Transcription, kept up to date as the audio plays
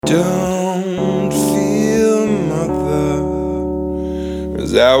Don't feel mother,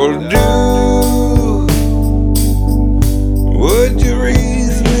 'cause I will do what you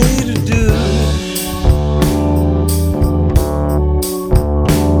raised me to do.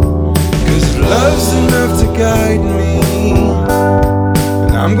 'Cause love's enough to guide me,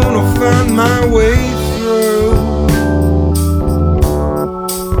 and I'm gonna find my way through.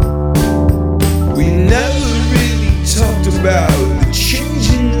 We never really talked about the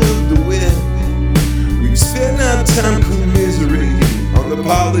changing of the wind. We've spent our time commiserating on the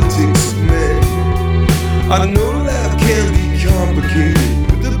politics of men. I know life can be complicated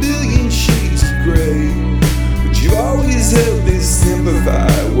with a billion shades of gray, but you always help me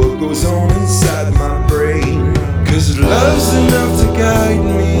simplify what goes on inside my brain. 'Cause love's enough to guide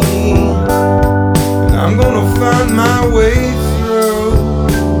me, and I'm gonna find my way through.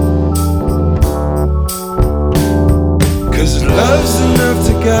 'Cause love's enough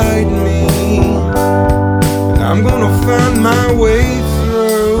to guide me, and I'm gonna find my way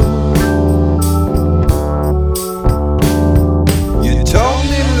through. You told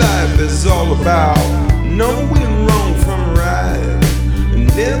me life is all about knowing wrong from right, and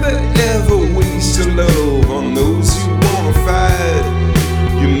never ever waste your love on those who wanna fight.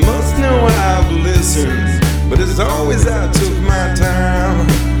 You must know I've listened, but as always I took my time.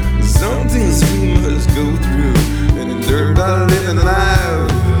 Some things we must go through and endure by living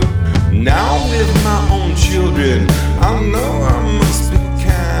life. Now with my own children, I know I must be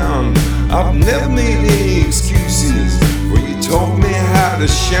kind. I've never made any excuses, for you taught me how to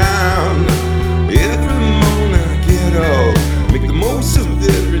shine. Every morning I get up, make the most of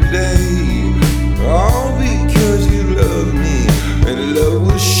every day, all because you love me, and love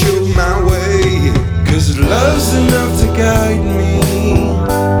will show my way. 'Cause love's enough to guide me,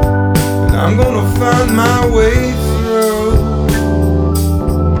 and I'm gonna find my way through.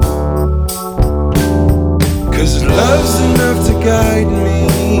 'Cause love's enough to guide me,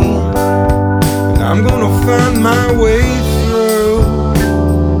 and I'm gonna find my way through.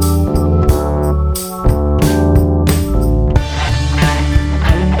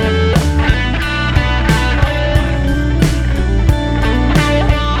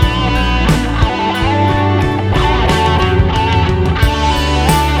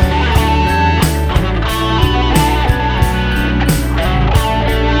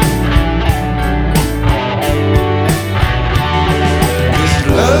 'Cause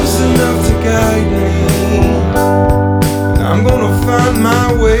love's enough to guide me, and I'm gonna find my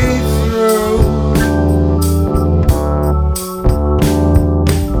way through.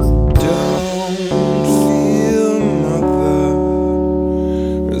 Don't feel mother,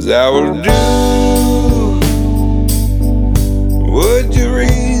 'cause I will do